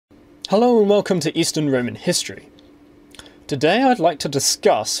Hello and welcome to Eastern Roman history. Today I'd like to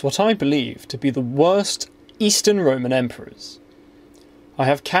discuss what I believe to be the worst Eastern Roman emperors. I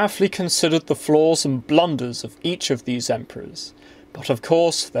have carefully considered the flaws and blunders of each of these emperors, but of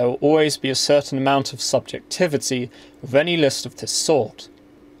course there will always be a certain amount of subjectivity with any list of this sort.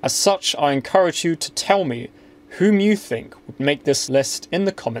 As such, I encourage you to tell me whom you think would make this list in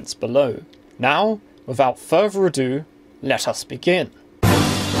the comments below. Now, without further ado, let us begin.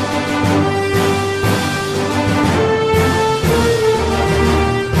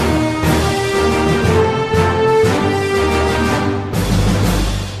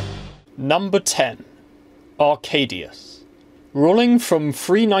 Number 10. Arcadius. Ruling from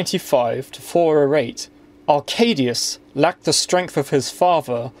 395 to 408, Arcadius lacked the strength of his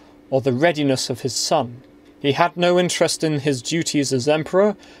father or the readiness of his son. He had no interest in his duties as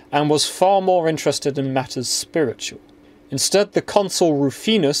emperor and was far more interested in matters spiritual. Instead, the consul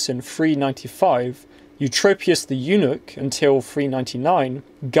Rufinus in 395, Eutropius the eunuch until 399,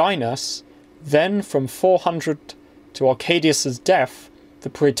 Gainas, then from 400 to Arcadius's death, the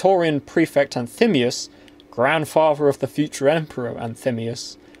Praetorian prefect Anthemius, grandfather of the future emperor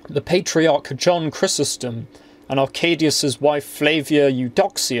Anthemius, the patriarch John Chrysostom, and Arcadius's wife Flavia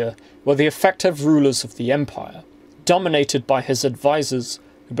Eudoxia were the effective rulers of the empire, dominated by his advisors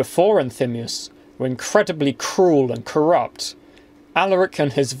who before Anthemius were incredibly cruel and corrupt. Alaric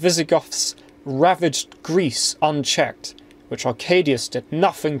and his Visigoths ravaged Greece unchecked, which Arcadius did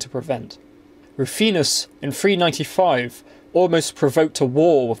nothing to prevent. Rufinus in 395 almost provoked a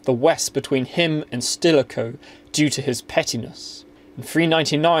war with the west between him and Stilicho due to his pettiness. In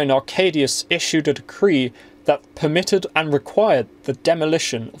 399, Arcadius issued a decree that permitted and required the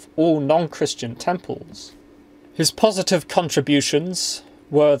demolition of all non-Christian temples. His positive contributions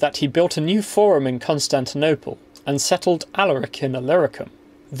were that he built a new forum in Constantinople and settled Alaric in Illyricum.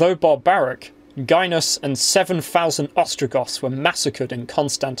 Though barbaric, Gainas and 7,000 Ostrogoths were massacred in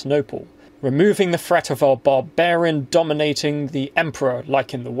Constantinople, removing the threat of a barbarian dominating the emperor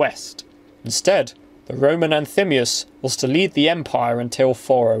like in the west. Instead, the Roman Anthemius was to lead the empire until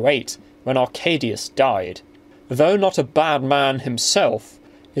 408, when Arcadius died. Though not a bad man himself,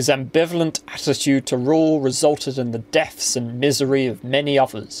 his ambivalent attitude to rule resulted in the deaths and misery of many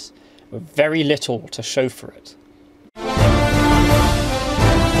others, with very little to show for it.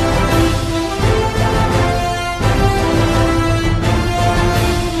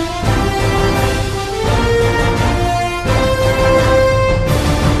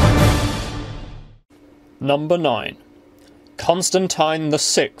 Number 9. Constantine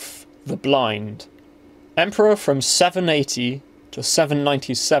VI the Blind. Emperor from 780 to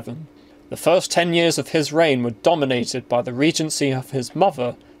 797, the first 10 years of his reign were dominated by the regency of his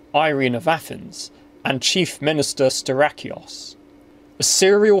mother, Irene of Athens, and chief minister Starakios. A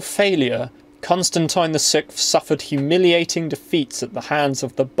serial failure, Constantine VI suffered humiliating defeats at the hands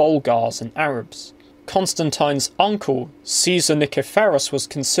of the Bulgars and Arabs. Constantine's uncle, Caesar Nicephorus, was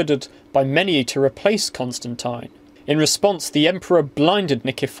considered by many to replace Constantine. In response, the emperor blinded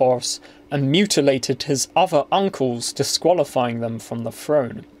Nicephorus and mutilated his other uncles, disqualifying them from the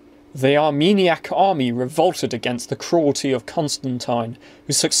throne. The Armeniac army revolted against the cruelty of Constantine,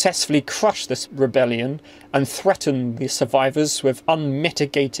 who successfully crushed this rebellion and threatened the survivors with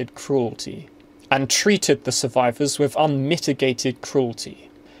unmitigated cruelty.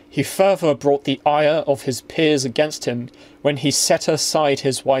 He further brought the ire of his peers against him when he set aside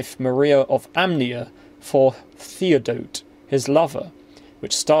his wife Maria of Amnia for Theodote, his lover,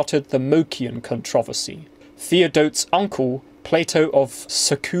 which started the Mocian controversy. Theodote's uncle, Plato of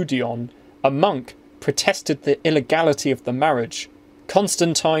Sacudion, a monk, protested the illegality of the marriage.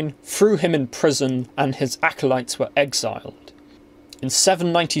 Constantine threw him in prison and his acolytes were exiled. In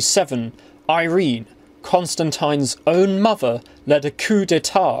 797, Irene, Constantine's own mother, led a coup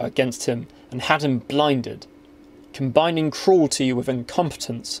d'etat against him and had him blinded. Combining cruelty with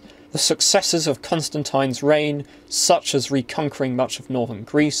incompetence, the successes of Constantine's reign, such as reconquering much of northern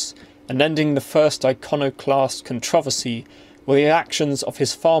Greece and ending the first iconoclast controversy, were the actions of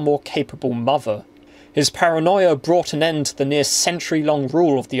his far more capable mother. His paranoia brought an end to the near century-long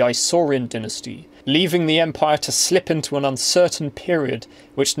rule of the Isaurian dynasty, leaving the empire to slip into an uncertain period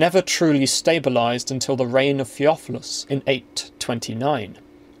which never truly stabilised until the reign of Theophilus in 829.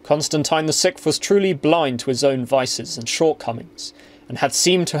 Constantine VI was truly blind to his own vices and shortcomings, and had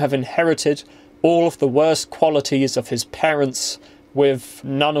seemed to have inherited all of the worst qualities of his parents with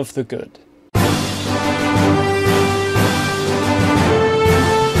none of the good.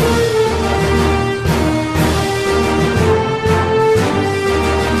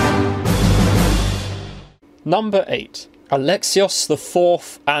 Number 8. Alexios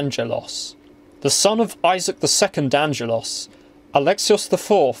IV Angelos. The son of Isaac II Angelos, Alexios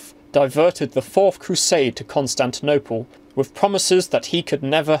IV diverted the Fourth Crusade to Constantinople with promises that he could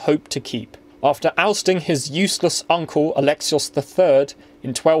never hope to keep. After ousting his useless uncle Alexios III in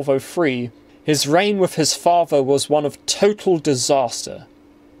 1203, his reign with his father was one of total disaster.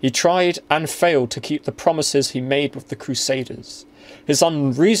 He tried and failed to keep the promises he made with the Crusaders. His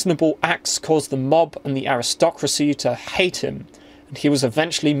unreasonable acts caused the mob and the aristocracy to hate him, and he was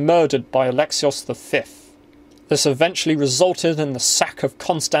eventually murdered by Alexios V. This eventually resulted in the sack of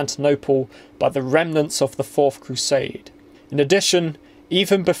Constantinople by the remnants of the Fourth Crusade. In addition,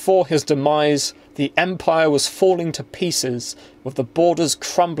 even before his demise, the empire was falling to pieces, with the borders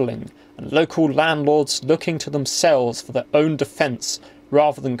crumbling and local landlords looking to themselves for their own defence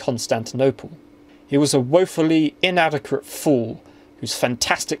rather than Constantinople. He was a woefully inadequate fool, whose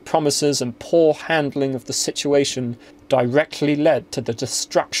fantastic promises and poor handling of the situation directly led to the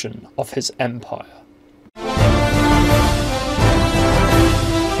destruction of his empire.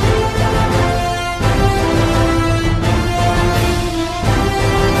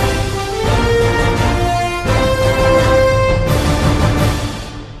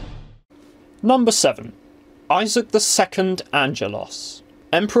 Number 7. Isaac II Angelos.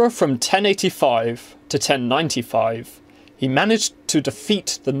 Emperor from 1085 to 1095, he managed to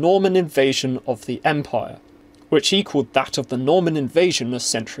defeat the Norman invasion of the empire, which equalled that of the Norman invasion a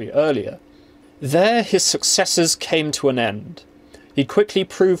century earlier. There his successes came to an end. He quickly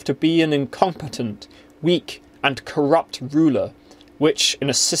proved to be an incompetent, weak and corrupt ruler, which, in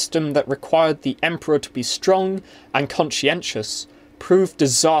a system that required the emperor to be strong and conscientious, proved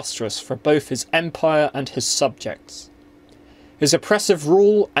disastrous for both his empire and his subjects. His oppressive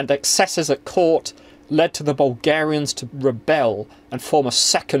rule and excesses at court led to the Bulgarians to rebel and form a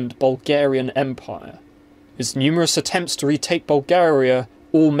second Bulgarian empire. His numerous attempts to retake Bulgaria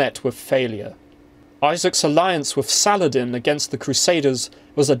all met with failure. Isaac's alliance with Saladin against the Crusaders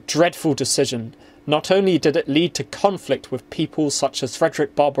was a dreadful decision. Not only did it lead to conflict with people such as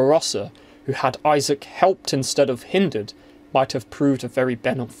Frederick Barbarossa, who had Isaac helped instead of hindered, might have proved a very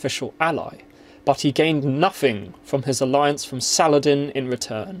beneficial ally, but he gained nothing from his alliance from Saladin in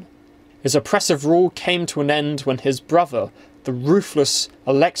return. His oppressive rule came to an end when his brother, the ruthless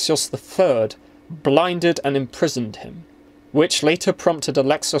Alexios III, blinded and imprisoned him, which later prompted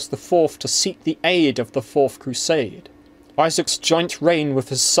Alexios IV to seek the aid of the Fourth Crusade. Isaac's joint reign with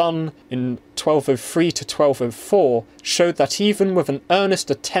his son in 1203 to 1204 showed that even with an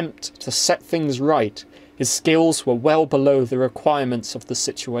earnest attempt to set things right, his skills were well below the requirements of the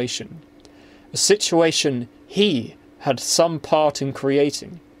situation. A situation he had some part in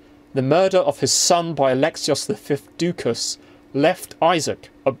creating. The murder of his son by Alexios V Ducas left Isaac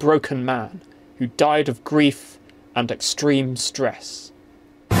a broken man, who died of grief and extreme stress.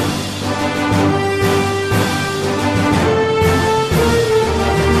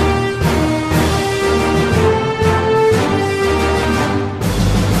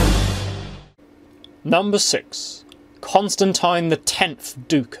 Number 6. Constantine X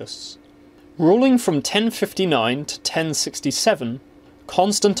Ducas. Ruling from 1059 to 1067,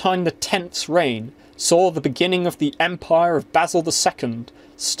 Constantine X's reign saw the beginning of the empire of Basil II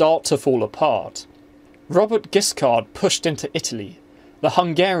start to fall apart. Robert Guiscard pushed into Italy. The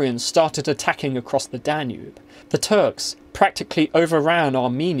Hungarians started attacking across the Danube. The Turks practically overran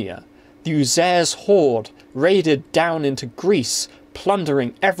Armenia. The Uzers horde raided down into Greece,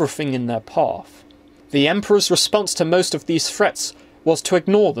 plundering everything in their path. The emperor's response to most of these threats was to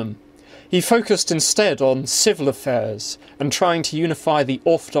ignore them. He focused instead on civil affairs and trying to unify the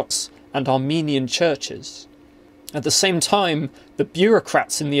Orthodox and Armenian churches. At the same time, the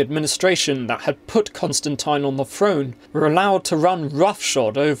bureaucrats in the administration that had put Constantine on the throne were allowed to run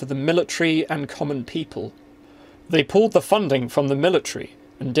roughshod over the military and common people. They pulled the funding from the military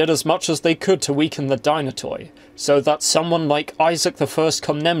and did as much as they could to weaken the Dignitoi, so that someone like Isaac I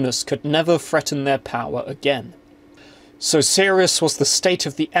Comnenus could never threaten their power again. So serious was the state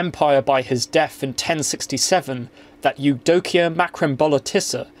of the empire by his death in 1067 that Eudokia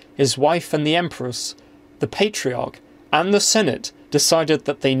Macrembolitissa, his wife and the empress, the patriarch, and the senate decided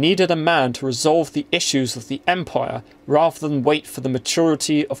that they needed a man to resolve the issues of the empire rather than wait for the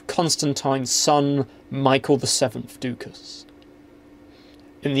maturity of Constantine's son, Michael VII Ducas.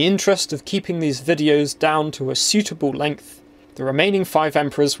 In the interest of keeping these videos down to a suitable length, the remaining 5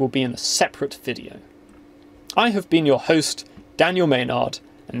 emperors will be in a separate video. I have been your host, Daniel Maynard,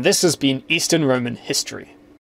 and this has been Eastern Roman History.